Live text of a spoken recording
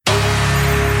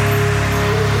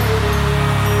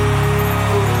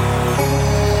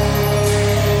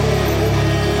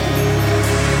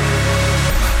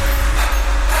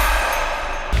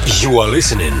You are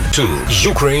listening to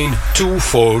Ukraine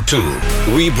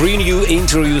 242. We bring you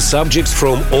interview subjects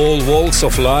from all walks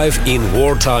of life in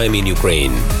wartime in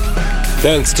Ukraine.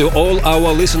 Thanks to all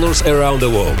our listeners around the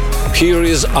world. Here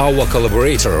is our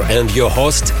collaborator and your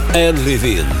host, Anne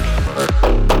Levin.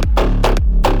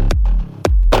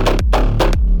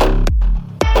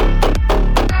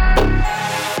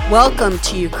 Welcome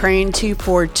to Ukraine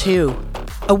 242,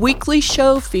 a weekly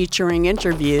show featuring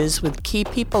interviews with key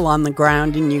people on the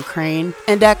ground in Ukraine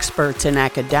and experts in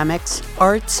academics,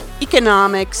 arts,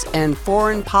 economics, and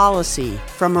foreign policy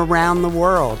from around the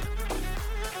world.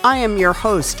 I am your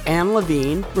host, Anne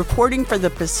Levine, reporting for the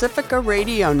Pacifica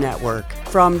Radio Network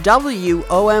from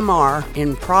WOMR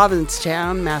in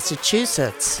Provincetown,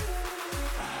 Massachusetts.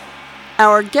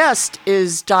 Our guest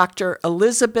is Dr.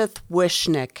 Elizabeth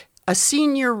Wishnick, a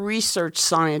senior research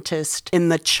scientist in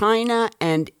the China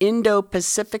and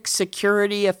Indo-Pacific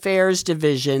Security Affairs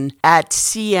Division at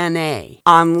CNA,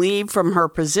 on leave from her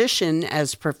position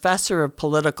as professor of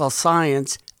political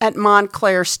science at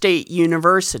Montclair State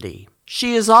University.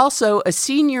 She is also a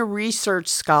senior research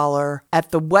scholar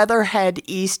at the Weatherhead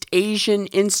East Asian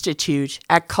Institute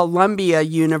at Columbia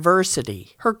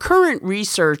University. Her current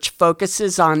research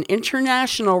focuses on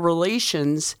international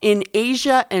relations in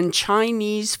Asia and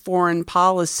Chinese foreign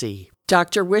policy.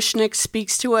 Dr. Wishnick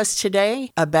speaks to us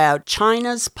today about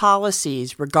China's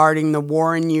policies regarding the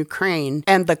war in Ukraine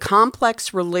and the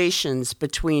complex relations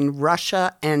between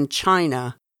Russia and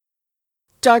China.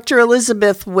 Dr.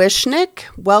 Elizabeth Wishnick,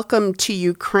 welcome to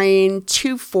Ukraine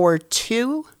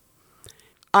 242.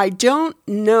 I don't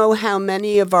know how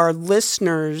many of our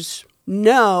listeners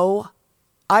know,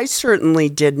 I certainly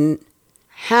didn't,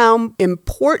 how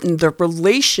important the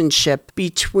relationship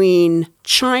between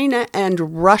China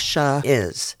and Russia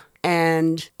is,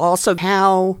 and also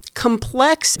how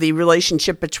complex the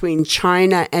relationship between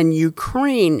China and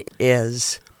Ukraine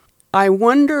is. I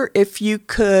wonder if you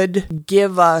could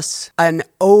give us an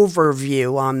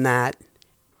overview on that.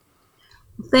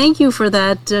 Thank you for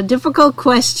that difficult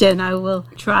question. I will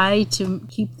try to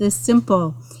keep this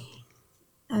simple.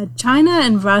 China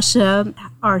and Russia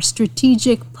are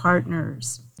strategic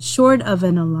partners, short of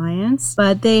an alliance,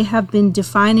 but they have been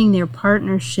defining their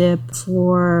partnership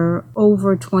for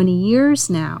over 20 years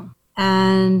now.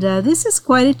 And this is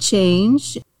quite a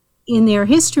change. In their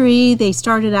history, they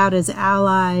started out as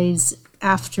allies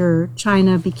after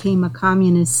China became a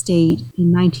communist state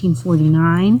in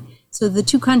 1949. So the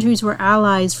two countries were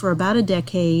allies for about a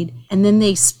decade, and then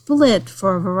they split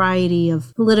for a variety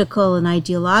of political and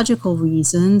ideological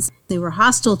reasons. They were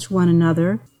hostile to one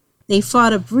another. They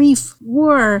fought a brief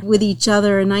war with each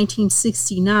other in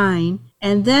 1969,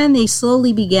 and then they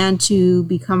slowly began to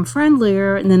become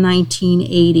friendlier in the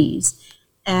 1980s.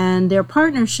 And their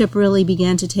partnership really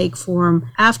began to take form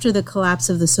after the collapse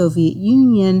of the Soviet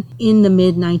Union in the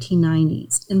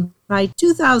mid-1990s. And by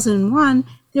 2001,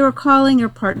 they were calling their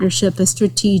partnership a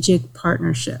strategic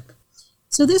partnership.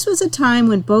 So this was a time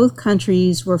when both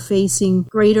countries were facing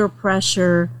greater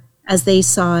pressure, as they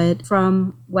saw it,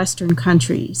 from Western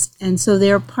countries. And so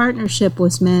their partnership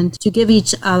was meant to give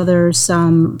each other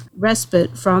some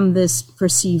respite from this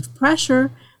perceived pressure,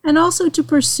 and also to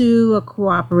pursue a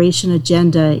cooperation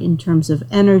agenda in terms of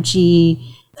energy,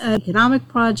 economic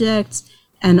projects,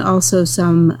 and also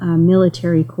some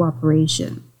military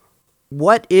cooperation.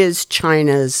 What is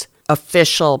China's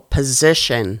official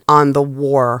position on the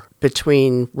war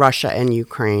between Russia and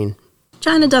Ukraine?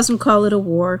 China doesn't call it a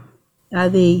war.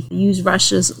 They use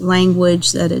Russia's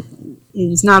language that it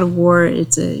is not a war,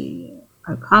 it's a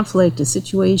conflict, a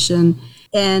situation.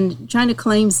 And China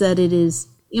claims that it is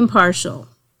impartial,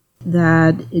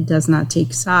 that it does not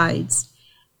take sides.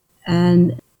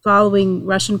 And following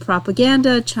Russian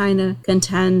propaganda, China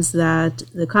contends that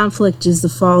the conflict is the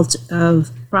fault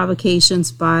of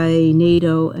provocations by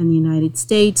NATO and the United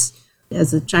States,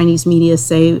 as the Chinese media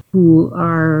say, who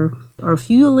are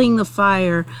fueling the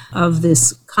fire of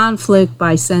this conflict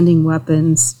by sending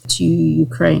weapons to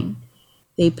Ukraine.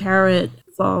 They parrot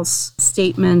false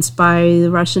statements by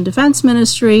the Russian Defense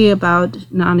Ministry about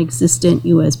non-existent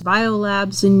U.S.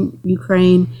 biolabs in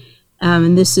Ukraine.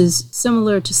 And this is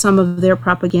similar to some of their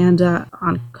propaganda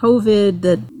on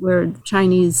COVID, where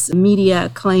Chinese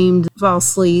media claimed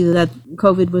falsely that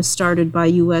COVID was started by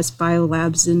U.S.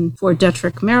 biolabs in Fort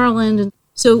Detrick, Maryland.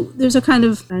 So there's a kind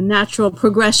of a natural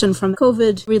progression from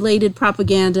COVID-related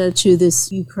propaganda to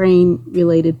this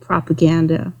Ukraine-related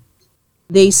propaganda.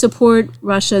 They support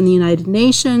Russia and the United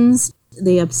Nations.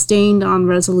 They abstained on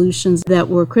resolutions that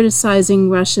were criticizing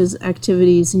Russia's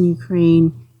activities in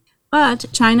Ukraine. But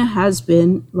China has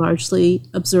been largely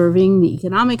observing the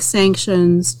economic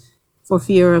sanctions for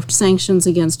fear of sanctions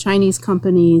against Chinese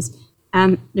companies,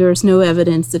 and there is no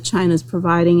evidence that China is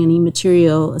providing any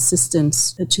material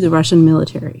assistance to the Russian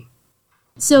military.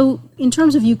 So in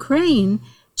terms of Ukraine,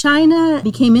 China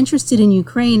became interested in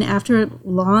Ukraine after it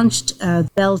launched a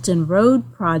Belt and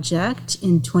Road project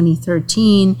in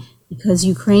 2013 because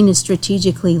Ukraine is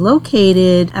strategically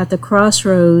located at the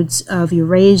crossroads of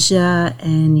Eurasia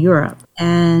and Europe.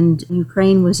 And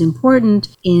Ukraine was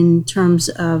important in terms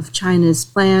of China's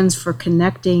plans for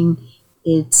connecting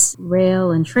its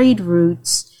rail and trade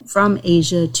routes from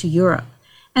Asia to Europe.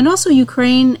 And also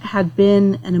Ukraine had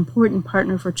been an important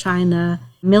partner for China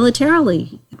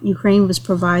militarily. Ukraine was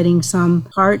providing some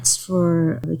parts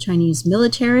for the Chinese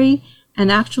military,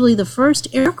 and actually the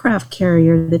first aircraft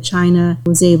carrier that China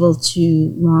was able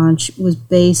to launch was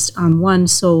based on one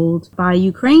sold by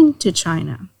Ukraine to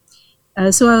China.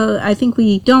 So I think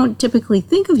we don't typically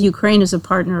think of Ukraine as a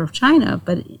partner of China,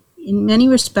 but in many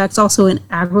respects, also in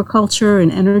agriculture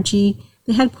and energy,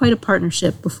 they had quite a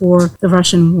partnership before the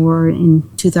Russian war in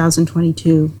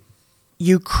 2022.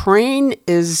 Ukraine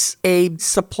is a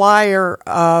supplier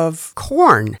of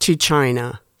corn to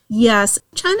China. Yes,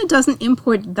 China doesn't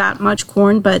import that much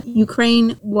corn, but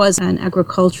Ukraine was an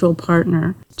agricultural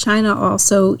partner. China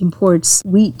also imports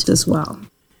wheat as well.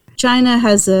 China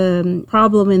has a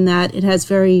problem in that it has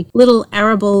very little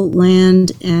arable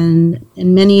land, and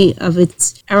many of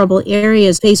its arable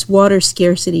areas face water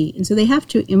scarcity. And so they have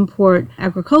to import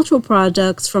agricultural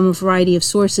products from a variety of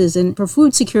sources. And for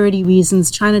food security reasons,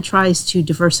 China tries to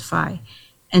diversify.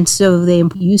 And so they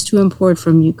used to import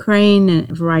from Ukraine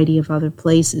and a variety of other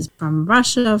places, from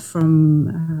Russia,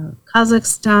 from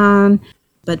Kazakhstan.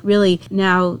 But really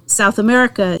now South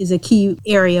America is a key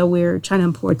area where China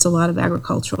imports a lot of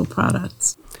agricultural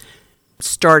products.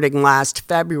 Starting last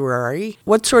February,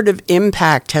 what sort of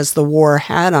impact has the war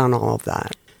had on all of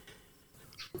that?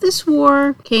 This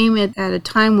war came at a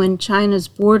time when China's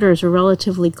borders are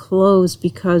relatively closed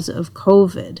because of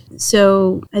COVID.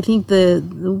 So I think the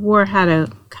war had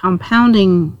a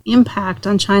compounding impact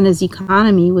on China's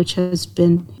economy, which has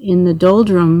been in the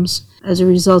doldrums as a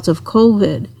result of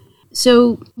COVID.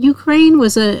 So Ukraine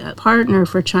was a partner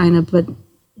for China, but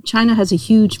China has a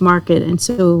huge market, and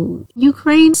so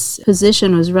Ukraine's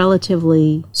position was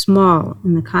relatively small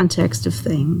in the context of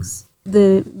things.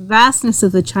 The vastness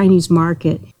of the Chinese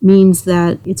market means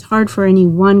that it's hard for any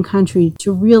one country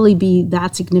to really be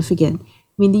that significant. I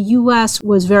mean, the U.S.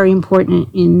 was very important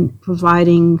in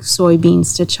providing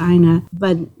soybeans to China,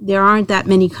 but there aren't that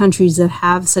many countries that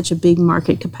have such a big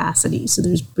market capacity. So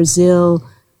there's Brazil,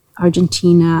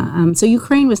 Argentina. So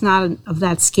Ukraine was not of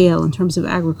that scale in terms of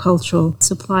agricultural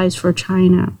supplies for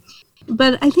China.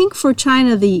 But I think for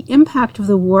China, the impact of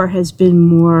the war has been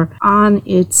more on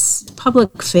its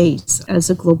public face as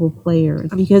a global player,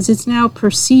 because it's now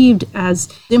perceived as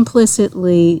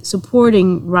implicitly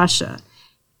supporting Russia.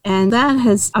 And that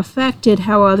has affected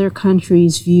how other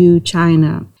countries view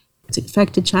China. It's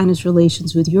affected China's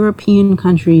relations with European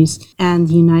countries and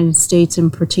the United States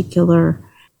in particular.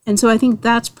 And so I think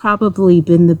that's probably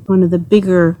been one of the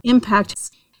bigger impacts.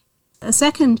 A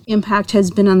second impact has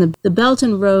been on the Belt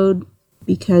and Road,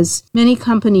 because many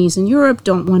companies in Europe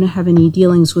don't want to have any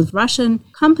dealings with Russian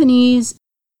companies.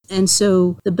 And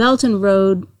so the Belt and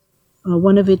Road,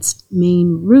 one of its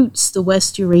main routes, the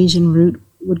West Eurasian route,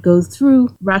 would go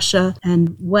through Russia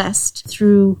and west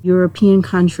through European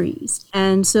countries.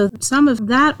 And so some of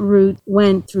that route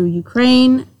went through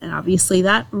Ukraine, and obviously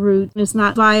that route is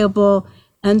not viable.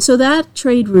 And so that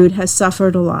trade route has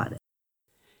suffered a lot.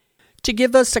 To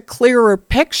give us a clearer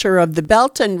picture of the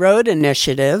Belt and Road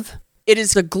Initiative, it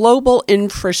is a global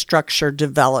infrastructure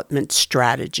development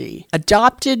strategy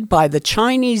adopted by the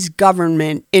Chinese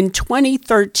government in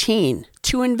 2013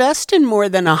 to invest in more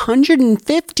than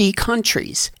 150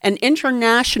 countries and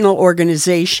international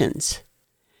organizations.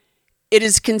 It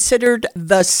is considered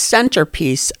the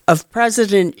centerpiece of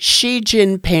President Xi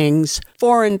Jinping's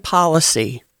foreign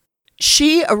policy.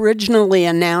 Xi originally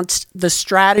announced the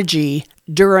strategy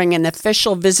during an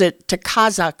official visit to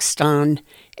Kazakhstan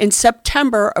in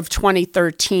September of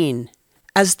 2013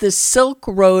 as the Silk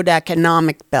Road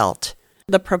Economic Belt,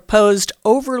 the proposed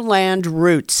overland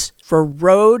routes for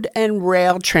road and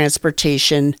rail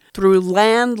transportation through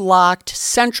landlocked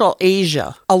Central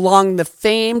Asia along the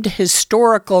famed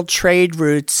historical trade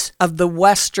routes of the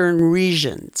Western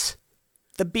regions,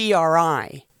 the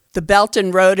BRI. The Belt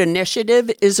and Road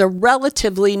Initiative is a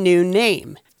relatively new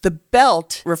name. The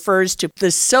belt refers to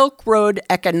the Silk Road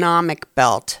Economic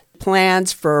Belt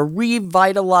plans for a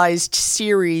revitalized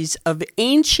series of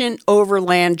ancient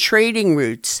overland trading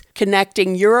routes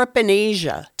connecting Europe and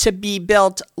Asia to be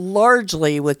built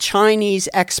largely with Chinese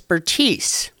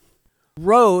expertise.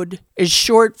 ROAD is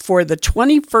short for the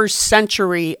 21st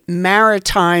Century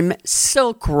Maritime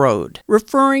Silk Road,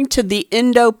 referring to the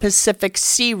Indo-Pacific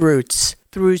sea routes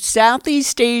through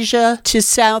Southeast Asia to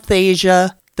South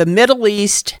Asia, the Middle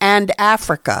East, and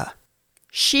Africa.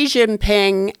 Xi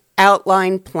Jinping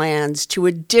outlined plans to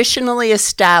additionally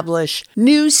establish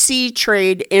new sea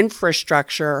trade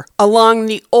infrastructure along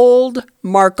the old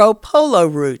Marco Polo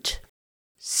route.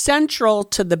 Central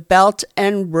to the Belt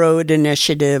and Road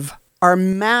Initiative are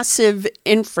massive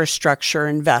infrastructure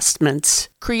investments,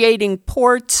 creating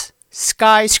ports,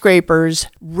 skyscrapers,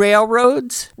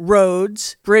 railroads,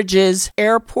 roads, bridges,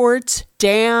 airports,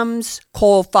 dams,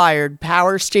 coal-fired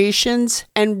power stations,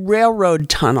 and railroad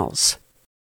tunnels.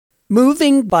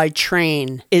 Moving by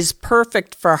train is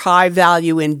perfect for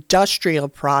high-value industrial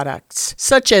products,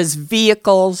 such as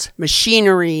vehicles,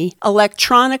 machinery,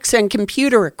 electronics, and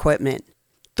computer equipment.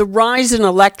 The rise in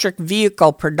electric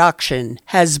vehicle production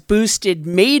has boosted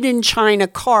made-in-China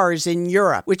cars in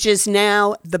Europe, which is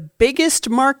now the biggest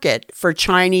market for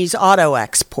Chinese auto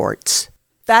exports.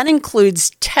 That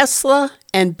includes Tesla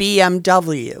and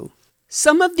BMW.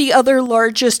 Some of the other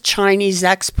largest Chinese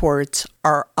exports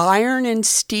are iron and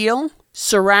steel,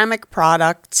 ceramic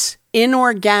products,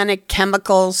 inorganic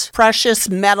chemicals, precious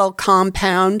metal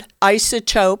compound,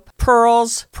 isotope,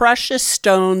 pearls, precious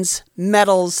stones,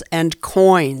 metals, and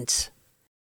coins.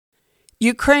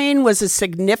 Ukraine was a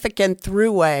significant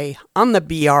throughway on the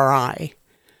BRI,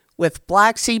 with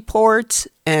Black Sea ports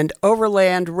and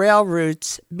overland rail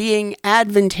routes being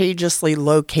advantageously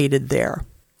located there.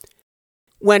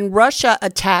 When Russia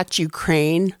attacked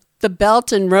Ukraine, the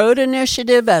Belt and Road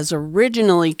Initiative, as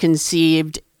originally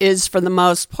conceived, is for the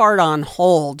most part on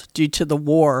hold due to the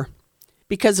war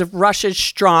because of Russia's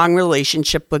strong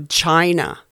relationship with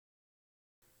China.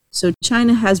 So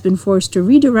China has been forced to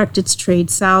redirect its trade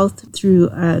south through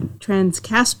a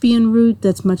Trans-Caspian route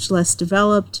that's much less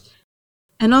developed,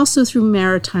 and also through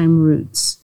maritime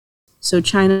routes. So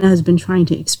China has been trying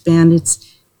to expand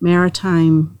its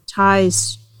maritime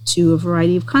ties to a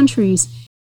variety of countries,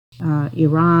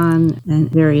 Iran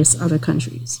and various other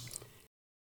countries.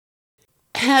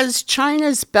 Has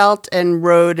China's Belt and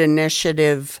Road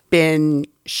Initiative been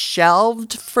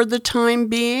shelved for the time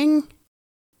being?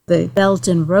 The Belt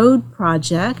and Road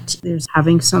project is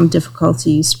having some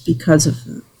difficulties because of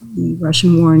the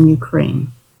Russian war in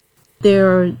Ukraine.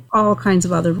 There are all kinds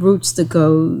of other routes that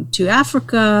go to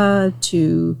Africa,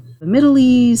 to the Middle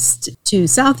East, to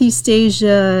Southeast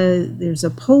Asia. There's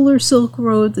a polar Silk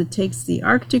Road that takes the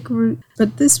Arctic route.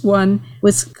 But this one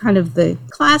was kind of the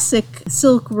classic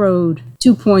Silk Road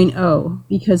 2.0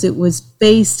 because it was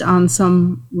based on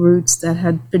some routes that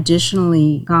had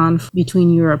traditionally gone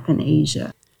between Europe and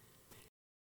Asia.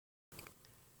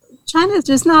 China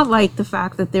does not like the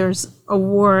fact that there's a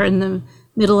war in the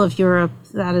middle of Europe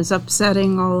that is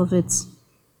upsetting all of its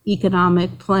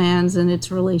economic plans and its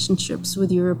relationships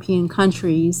with European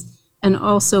countries, and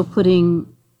also putting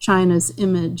China's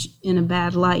image in a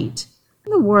bad light.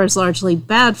 The war is largely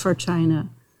bad for China,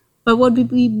 but what would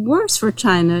be worse for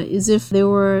China is if there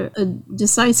were a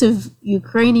decisive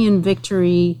Ukrainian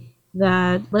victory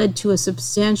that led to a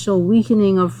substantial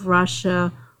weakening of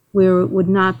Russia where it would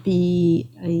not be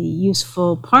a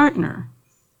useful partner.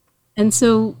 And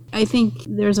so I think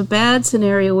there's a bad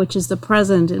scenario, which is the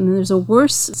present, and there's a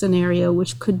worse scenario,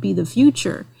 which could be the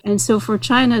future. And so for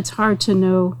China, it's hard to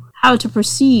know how to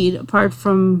proceed apart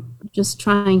from just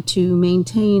trying to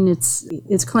maintain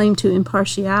its claim to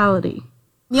impartiality.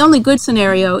 The only good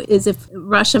scenario is if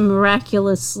Russia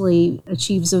miraculously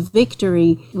achieves a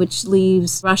victory, which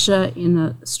leaves Russia in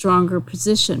a stronger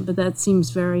position, but that seems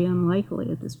very unlikely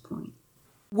at this point.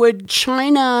 Would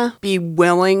China be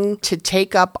willing to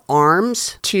take up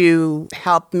arms to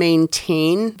help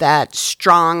maintain that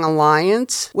strong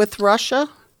alliance with Russia?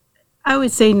 I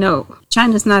would say no.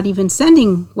 China's not even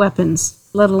sending weapons,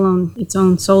 let alone its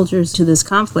own soldiers, to this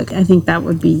conflict. I think that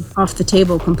would be off the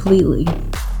table completely.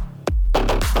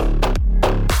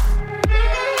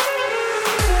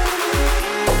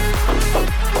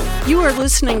 You are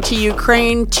listening to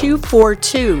Ukraine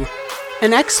 242,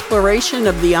 an exploration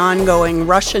of the ongoing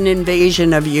Russian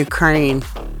invasion of Ukraine.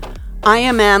 I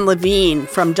am Anne Levine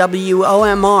from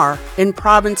WOMR in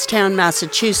Provincetown,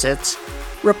 Massachusetts,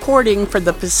 reporting for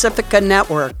the Pacifica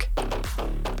Network.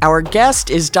 Our guest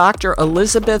is Dr.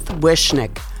 Elizabeth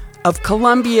Wishnick of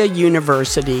Columbia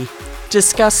University,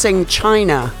 discussing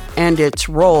China and its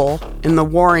role in the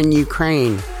war in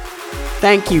Ukraine.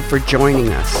 Thank you for joining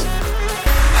us.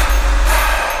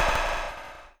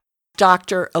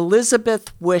 Dr.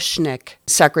 Elizabeth Wishnick,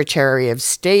 Secretary of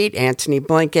State Antony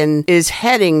Blinken, is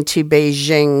heading to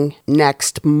Beijing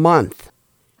next month.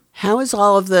 How is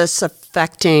all of this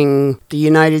affecting the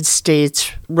United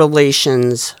States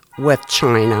relations with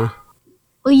China?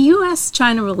 Well,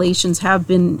 U.S.-China relations have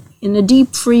been in a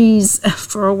deep freeze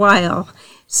for a while.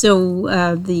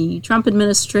 So the Trump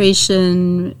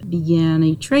administration began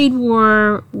a trade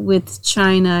war with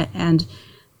China, and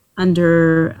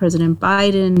under President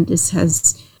Biden, this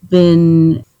has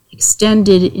been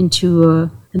extended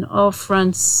into an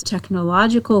all-fronts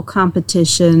technological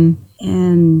competition.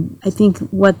 And I think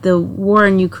what the war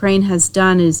in Ukraine has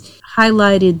done is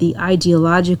highlighted the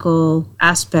ideological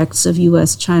aspects of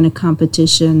U.S.-China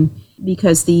competition,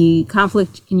 because the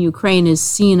conflict in Ukraine is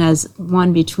seen as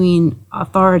one between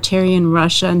authoritarian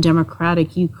Russia and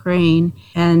democratic Ukraine,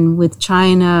 and with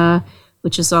China,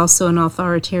 which is also an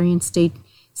authoritarian state,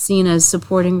 seen as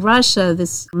supporting Russia.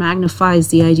 This magnifies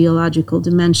the ideological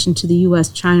dimension to the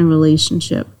U.S.-China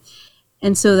relationship.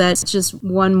 And so that's just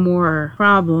one more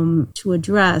problem to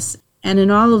address. And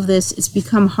in all of this, it's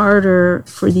become harder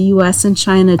for the U.S. and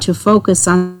China to focus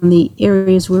on the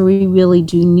areas where we really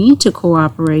do need to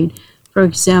cooperate. For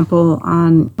example,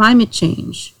 on climate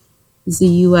change. The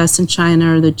U.S. and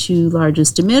China are the two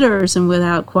largest emitters, and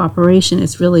without cooperation,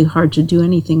 it's really hard to do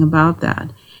anything about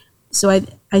that. So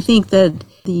I think that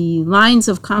the lines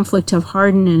of conflict have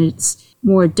hardened, and it's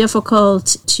more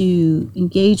difficult to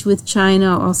engage with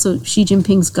China. Also, Xi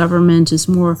Jinping's government is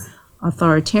more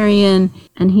authoritarian,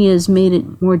 and he has made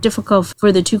it more difficult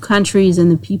for the two countries and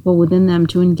the people within them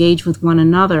to engage with one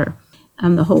another.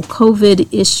 The whole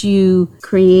COVID issue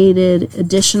created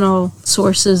additional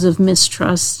sources of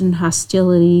mistrust and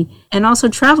hostility. And also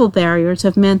travel barriers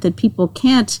have meant that people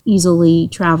can't easily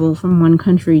travel from one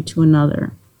country to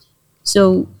another.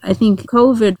 So I think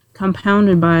COVID,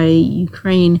 compounded by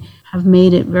Ukraine, have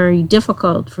made it very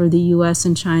difficult for the U.S.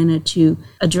 and China to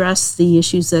address the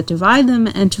issues that divide them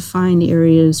and to find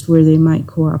areas where they might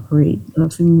cooperate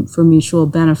for mutual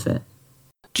benefit.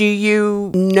 Do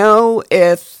you know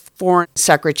if Foreign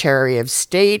Secretary of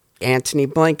State Antony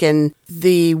Blinken,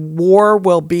 the war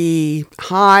will be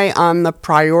high on the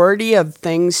priority of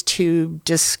things to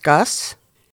discuss?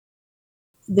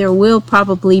 There will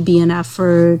probably be an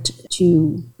effort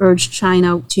to urge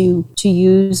China to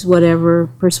use whatever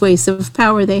persuasive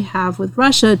power they have with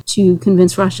Russia to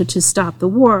convince Russia to stop the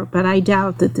war, but I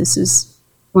doubt that this is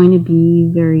going to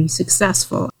be very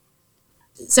successful.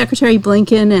 Secretary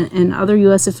Blinken and other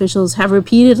U.S. officials have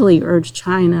repeatedly urged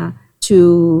China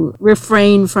to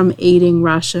refrain from aiding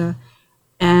Russia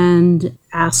and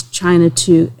asked China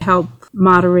to help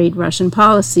moderate Russian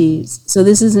policies. So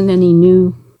this isn't any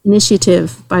new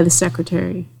initiative by the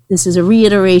Secretary. This is a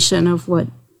reiteration of what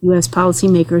U.S.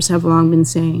 policymakers have long been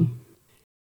saying.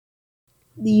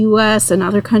 The U.S. and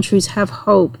other countries have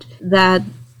hoped that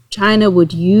China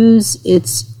would use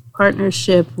its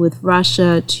partnership with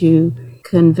Russia to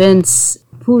convince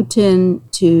Putin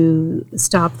to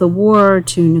stop the war,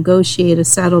 to negotiate a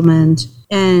settlement.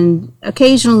 And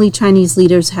occasionally Chinese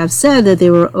leaders have said that they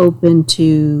were open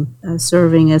to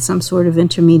serving as some sort of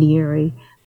intermediary.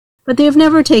 But they have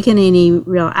never taken any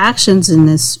real actions in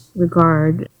this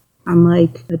regard,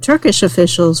 unlike the Turkish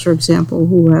officials, for example,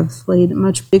 who have played a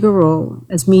much bigger role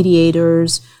as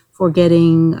mediators for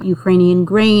getting Ukrainian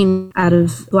grain out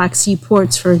of Black Sea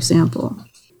ports, for example.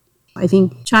 I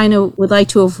think China would like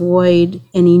to avoid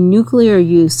any nuclear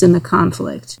use in the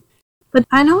conflict. But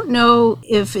I don't know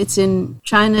if it's in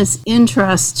China's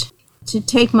interest to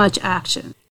take much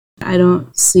action. I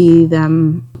don't see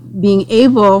them being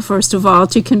able, first of all,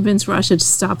 to convince Russia to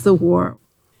stop the war.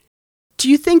 Do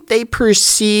you think they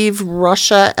perceive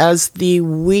Russia as the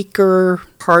weaker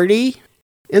party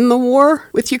in the war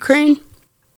with Ukraine?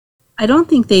 I don't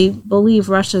think they believe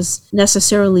Russia's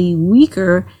necessarily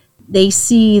weaker. They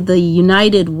see the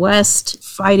united West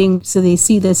fighting, so they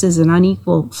see this as an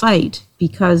unequal fight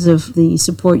because of the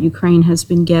support Ukraine has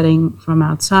been getting from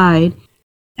outside.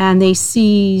 And they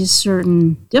see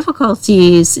certain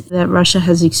difficulties that Russia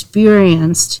has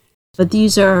experienced, but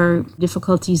these are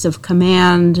difficulties of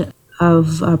command,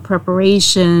 of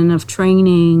preparation, of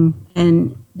training,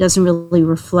 and doesn't really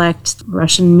reflect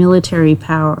Russian military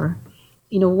power.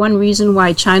 You know, one reason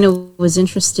why China was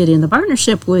interested in the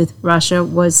partnership with Russia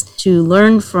was to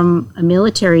learn from a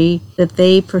military that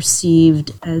they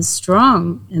perceived as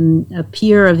strong and a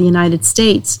peer of the United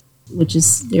States, which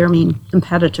is their main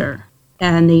competitor.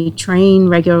 And they train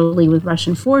regularly with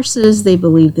Russian forces. They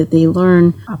believe that they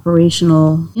learn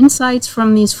operational insights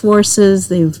from these forces.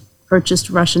 They've purchased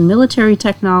Russian military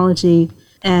technology.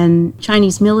 And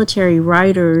Chinese military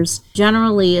writers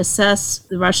generally assess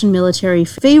the Russian military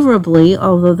favorably,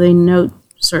 although they note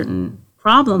certain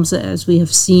problems, as we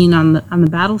have seen on the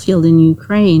battlefield in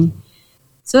Ukraine.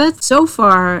 So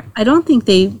far, I don't think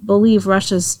they believe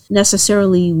Russia's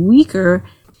necessarily weaker,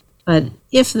 but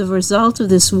if the result of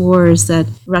this war is that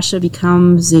Russia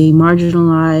becomes a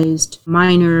marginalized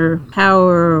minor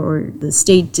power, or the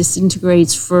state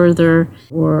disintegrates further,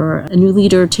 or a new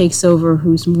leader takes over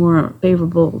who's more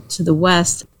favorable to the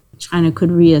West, China could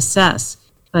reassess.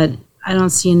 But I don't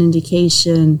see an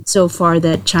indication so far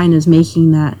that China's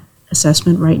making that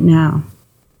assessment right now.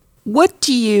 What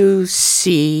do you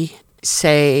see,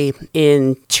 say,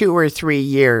 in 2 or 3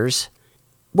 years?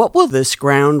 What will this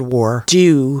ground war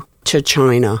do to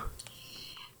China?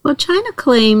 Well, China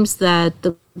claims that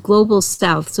the global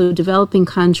South, so developing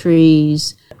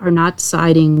countries, are not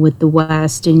siding with the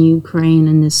West in Ukraine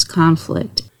in this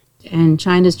conflict. And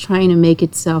China's trying to make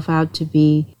itself out to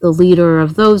be the leader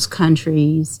of those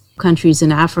countries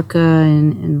in Africa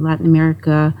and Latin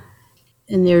America.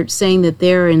 And they're saying that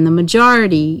they're in the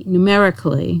majority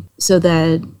numerically, so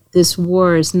that this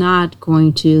war is not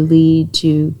going to lead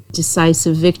to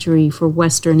decisive victory for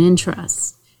Western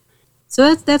interests.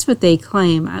 So that's what they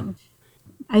claim.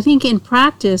 I think in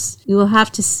practice, we will have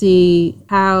to see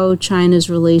how China's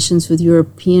relations with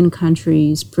European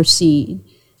countries proceed.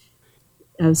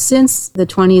 Since the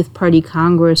 20th Party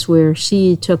Congress, where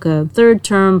Xi took a third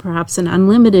term, perhaps an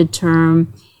unlimited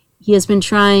term, he has been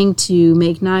trying to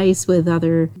make nice with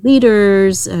other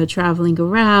leaders, traveling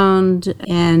around,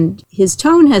 and his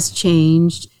tone has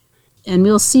changed. And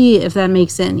we'll see if that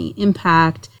makes any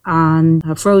impact on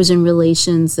frozen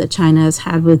relations that China has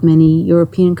had with many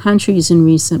European countries in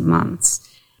recent months.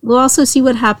 We'll also see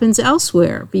what happens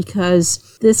elsewhere,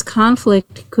 because this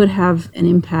conflict could have an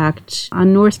impact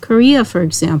on North Korea, for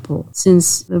example,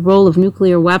 since the role of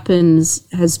nuclear weapons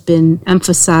has been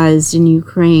emphasized in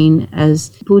Ukraine,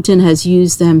 as Putin has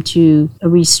used them to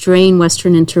restrain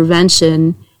Western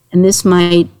intervention. And this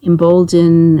might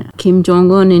embolden Kim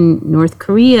Jong-un in North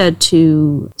Korea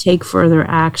to take further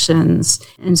actions.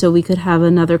 And so we could have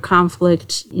another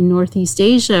conflict in Northeast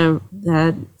Asia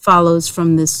that follows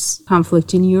from this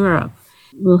conflict in Europe.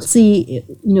 We'll see,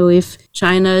 if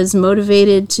China is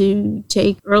motivated to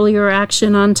take earlier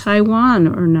action on Taiwan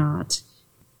or not.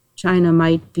 China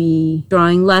might be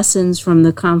drawing lessons from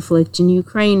the conflict in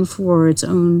Ukraine for its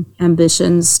own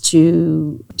ambitions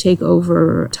to take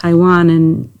over Taiwan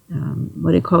and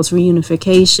what it calls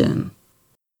reunification.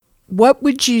 What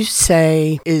would you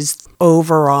say is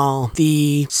overall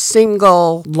the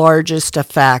single largest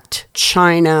effect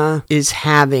China is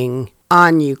having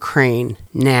on Ukraine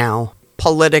now,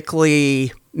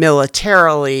 politically,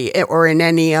 militarily, or in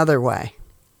any other way?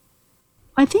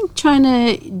 I think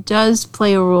China does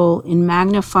play a role in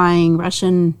magnifying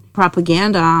Russian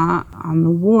propaganda on the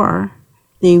war.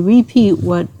 They repeat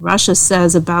what Russia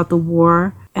says about the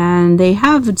war, and they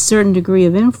have a certain degree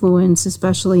of influence,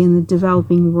 especially in the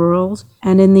developing world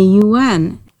and in the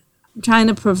UN.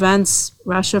 China prevents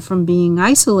Russia from being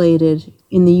isolated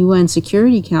in the UN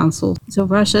Security Council, so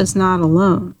Russia is not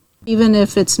alone. Even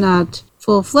if it's not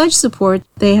full-fledged support,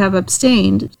 they have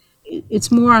abstained. It's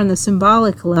more on the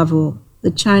symbolic level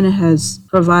that China has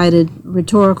provided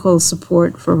rhetorical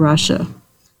support for Russia.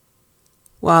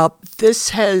 Well, this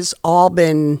has all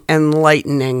been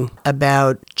enlightening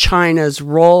about China's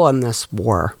role in this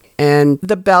war and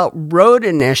the Belt Road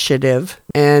Initiative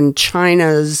and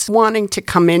China's wanting to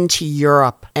come into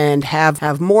Europe and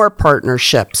have more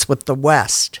partnerships with the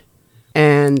West.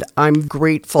 And I'm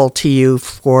grateful to you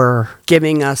for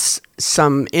giving us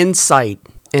some insight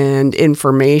and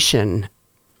information.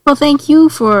 Well, thank you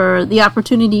for the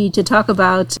opportunity to talk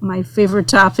about my favorite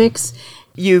topics.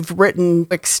 You've written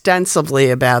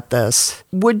extensively about this.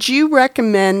 Would you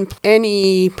recommend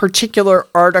any particular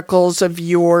articles of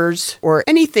yours or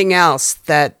anything else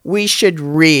that we should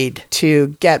read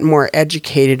to get more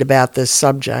educated about this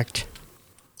subject?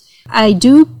 I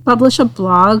do publish a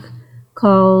blog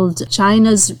called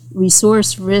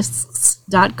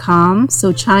China'sResourceRisks.com.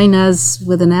 So China's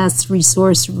with an S,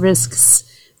 resource risks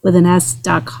with an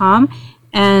S.com.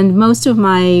 And most of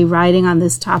my writing on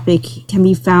this topic can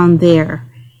be found there.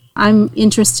 I'm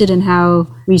interested in how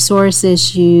resource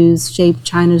issues shape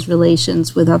China's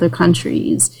relations with other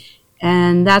countries.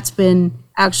 And that's been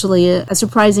actually a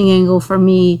surprising angle for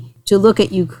me to look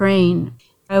at Ukraine.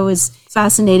 I was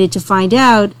fascinated to find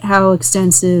out how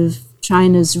extensive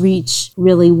China's reach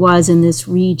really was in this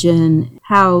region,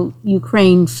 how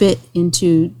Ukraine fit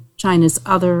into China's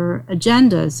other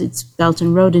agendas, its Belt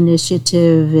and Road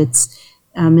Initiative, its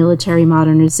military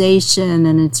modernization,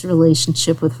 and its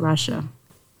relationship with Russia.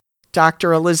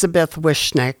 Dr. Elizabeth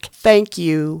Wishnick, thank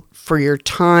you for your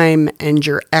time and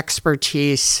your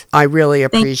expertise. I really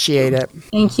appreciate it.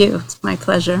 Thank you. It's my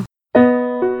pleasure.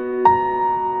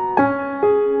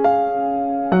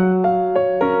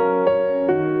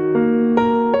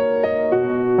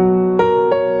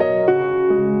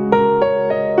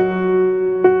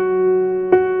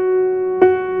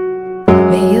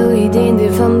没有一点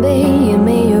点防备，也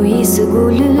没有一丝顾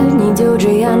虑，你就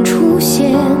这样出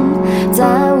现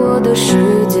在我的世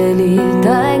界里，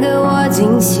带给我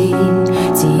惊喜，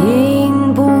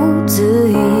情不自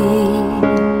已。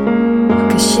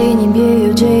可惜你别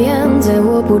又这样，在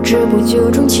我不知不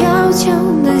觉中悄悄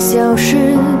地消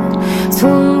失，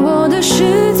从我的世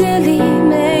界里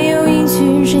没有音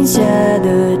讯，剩下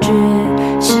的只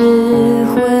是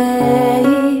回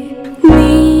忆。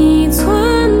你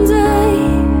存在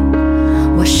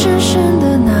我深深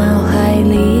的脑海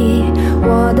里，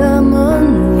我的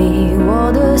梦里，我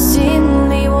的心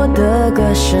里，我的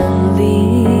歌声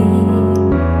里。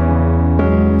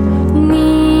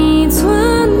你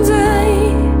存在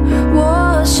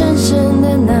我深深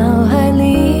的脑海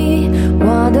里，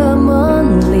我的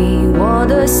梦里，我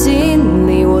的心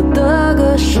里，我的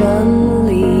歌声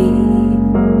里。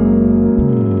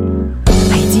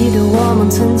还记得我们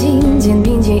曾经肩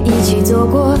并肩一起走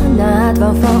过那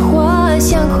段繁华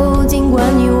巷口，尽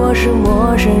管你我是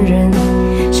陌生人，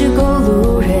是过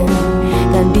路人，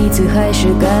但彼此还是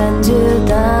感觉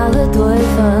到了对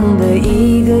方的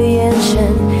一个眼神，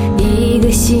一个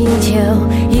心跳，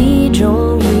一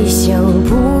种意想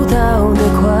不到的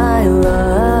快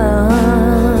乐，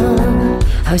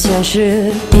好像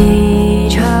是一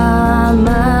场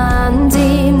漫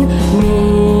境，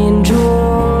命中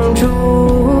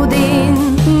注定。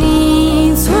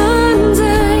你存在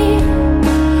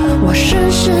我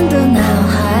深深的脑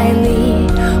海里，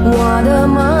我的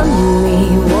梦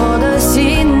里，我的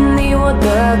心里，我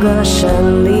的歌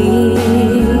声里。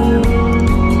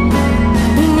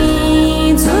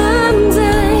你存在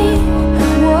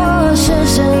我深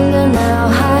深的脑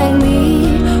海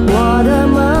里，我的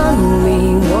梦里，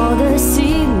我的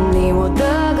心里，我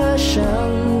的歌声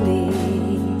里。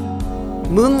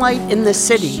 Moonlight in the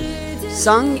City,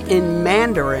 sung in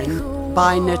Mandarin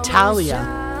by Natalia.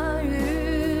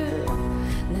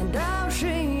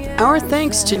 Our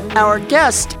thanks to our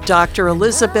guest, Dr.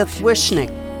 Elizabeth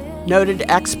Wishnick, noted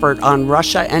expert on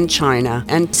Russia and China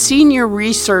and senior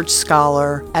research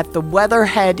scholar at the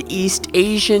Weatherhead East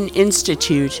Asian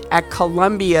Institute at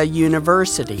Columbia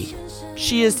University.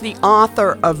 She is the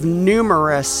author of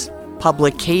numerous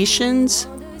publications,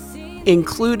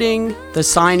 including The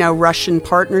Sino-Russian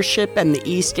Partnership and the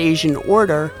East Asian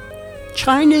Order,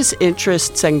 China's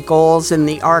Interests and Goals in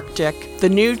the Arctic, the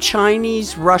New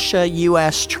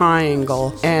Chinese-Russia-U.S.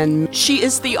 Triangle, and she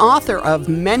is the author of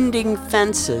Mending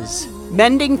Fences.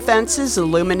 Mending Fences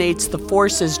illuminates the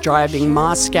forces driving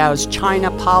Moscow's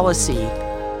China policy.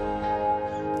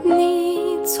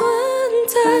 你存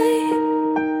在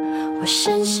我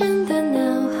深深的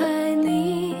脑海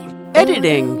里。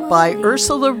 Editing by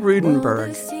Ursula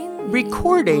Rudenberg.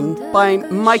 Recording by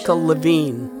Michael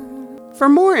Levine. For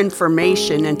more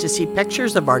information and to see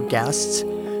pictures of our guests,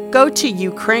 go to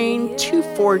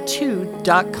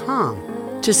Ukraine242.com.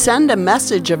 To send a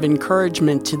message of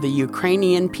encouragement to the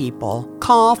Ukrainian people,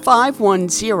 call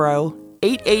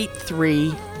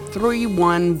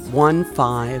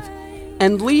 510-883-3115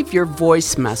 and leave your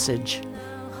voice message.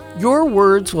 Your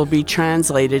words will be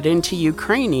translated into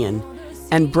Ukrainian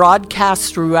and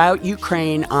broadcast throughout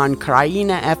Ukraine on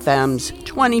Kraina FM's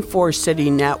 24-city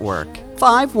network.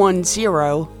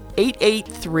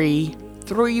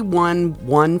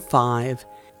 510-883-3115.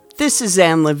 This is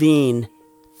Anne Levine.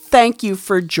 Thank you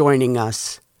for joining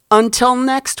us. Until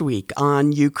next week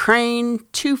on Ukraine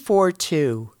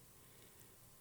 242.